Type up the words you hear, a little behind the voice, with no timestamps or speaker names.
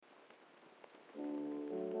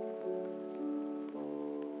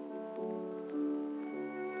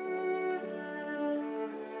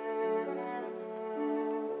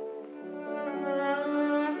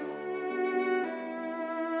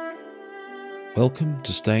Welcome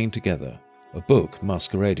to Staying Together, a book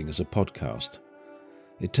masquerading as a podcast.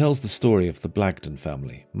 It tells the story of the Blagden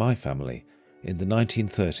family, my family, in the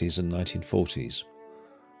 1930s and 1940s.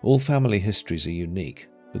 All family histories are unique,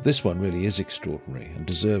 but this one really is extraordinary and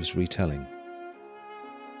deserves retelling.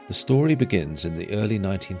 The story begins in the early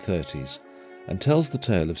 1930s and tells the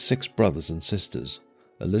tale of 6 brothers and sisters: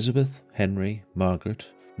 Elizabeth, Henry, Margaret,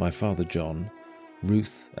 my father John,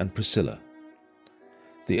 Ruth and Priscilla.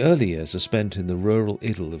 The early years are spent in the rural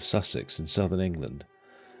idyll of Sussex in southern England,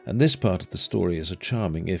 and this part of the story is a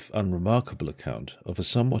charming, if unremarkable, account of a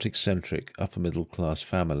somewhat eccentric upper-middle-class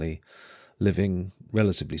family living,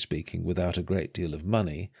 relatively speaking, without a great deal of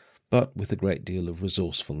money, but with a great deal of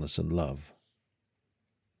resourcefulness and love.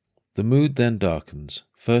 The mood then darkens,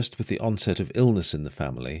 first with the onset of illness in the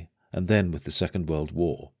family, and then with the Second World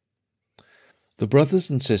War. The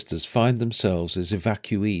brothers and sisters find themselves as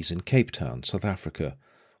evacuees in Cape Town, South Africa,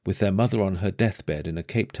 with their mother on her deathbed in a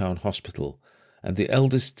Cape Town hospital, and the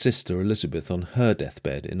eldest sister Elizabeth on her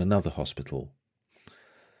deathbed in another hospital.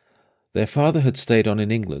 Their father had stayed on in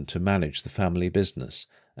England to manage the family business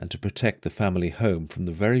and to protect the family home from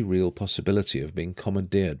the very real possibility of being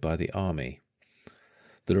commandeered by the army.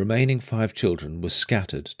 The remaining 5 children were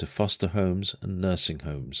scattered to foster homes and nursing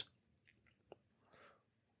homes.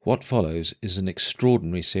 What follows is an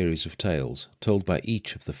extraordinary series of tales told by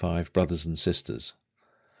each of the 5 brothers and sisters.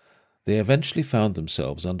 They eventually found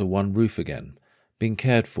themselves under one roof again, being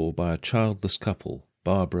cared for by a childless couple,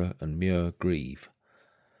 Barbara and Muir Grieve.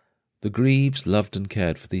 The Grieves loved and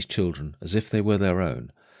cared for these children as if they were their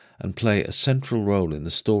own, and play a central role in the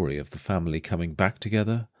story of the family coming back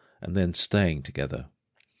together and then staying together.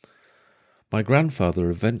 My grandfather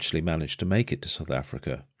eventually managed to make it to South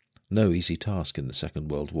Africa, no easy task in the Second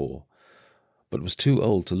World War, but was too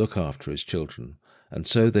old to look after his children, and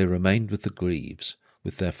so they remained with the Grieves,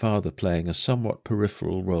 with their father playing a somewhat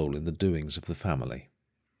peripheral role in the doings of the family.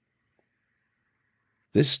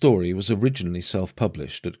 This story was originally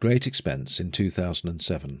self-published at great expense in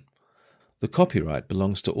 2007. The copyright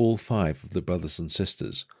belongs to all 5 of the brothers and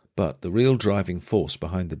sisters, but the real driving force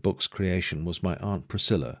behind the book's creation was my Aunt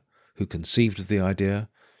Priscilla, who conceived of the idea,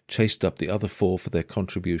 chased up the other 4 for their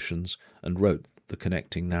contributions, and wrote the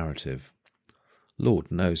connecting narrative.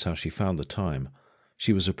 Lord knows how she found the time.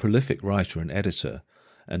 She was a prolific writer and editor,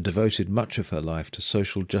 and devoted much of her life to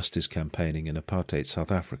social justice campaigning in apartheid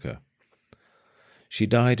South Africa. She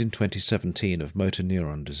died in 2017 of motor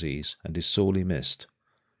neuron disease and is sorely missed,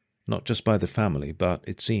 not just by the family, but,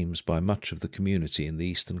 it seems, by much of the community in the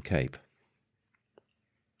Eastern Cape.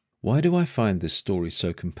 Why do I find this story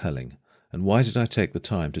so compelling, and why did I take the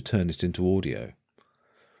time to turn it into audio?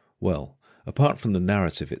 Well, apart from the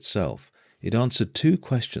narrative itself, it answered 2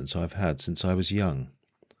 questions I've had since I was young.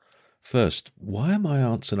 First, why are my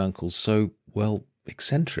aunts and uncles so,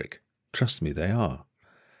 eccentric? Trust me, they are.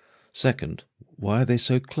 Second, why are they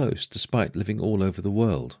so close despite living all over the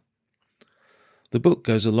world? The book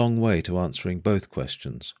goes a long way to answering both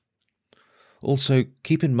questions. Also,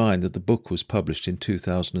 keep in mind that the book was published in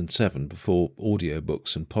 2007 before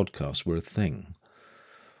audiobooks and podcasts were a thing.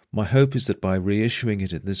 My hope is that by reissuing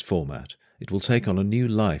it in this format, it will take on a new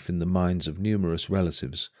life in the minds of numerous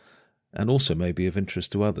relatives, and also may be of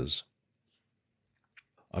interest to others.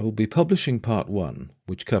 I will be publishing Part 1,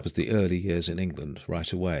 which covers the early years in England, right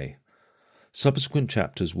away. Subsequent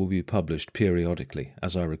chapters will be published periodically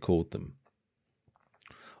as I record them.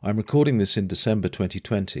 I'm recording this in December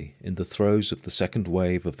 2020, in the throes of the second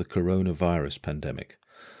wave of the coronavirus pandemic,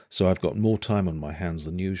 so I've got more time on my hands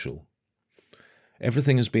than usual.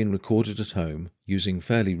 Everything has been recorded at home using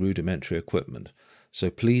fairly rudimentary equipment, so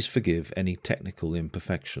please forgive any technical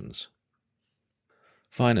imperfections.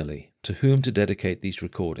 Finally, to whom to dedicate these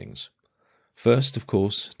recordings? First, of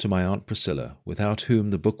course, to my Aunt Priscilla, without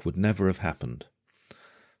whom the book would never have happened.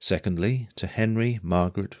 Secondly, to Henry,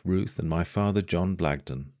 Margaret, Ruth, and my father John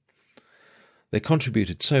Blagden. They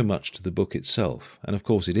contributed so much to the book itself, and of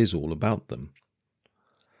course it is all about them.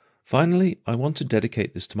 Finally, I want to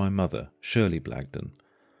dedicate this to my mother, Shirley Blagden.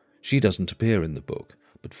 She doesn't appear in the book,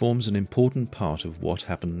 but forms an important part of what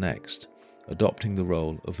happened next, adopting the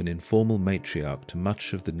role of an informal matriarch to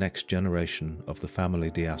much of the next generation of the family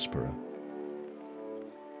diaspora.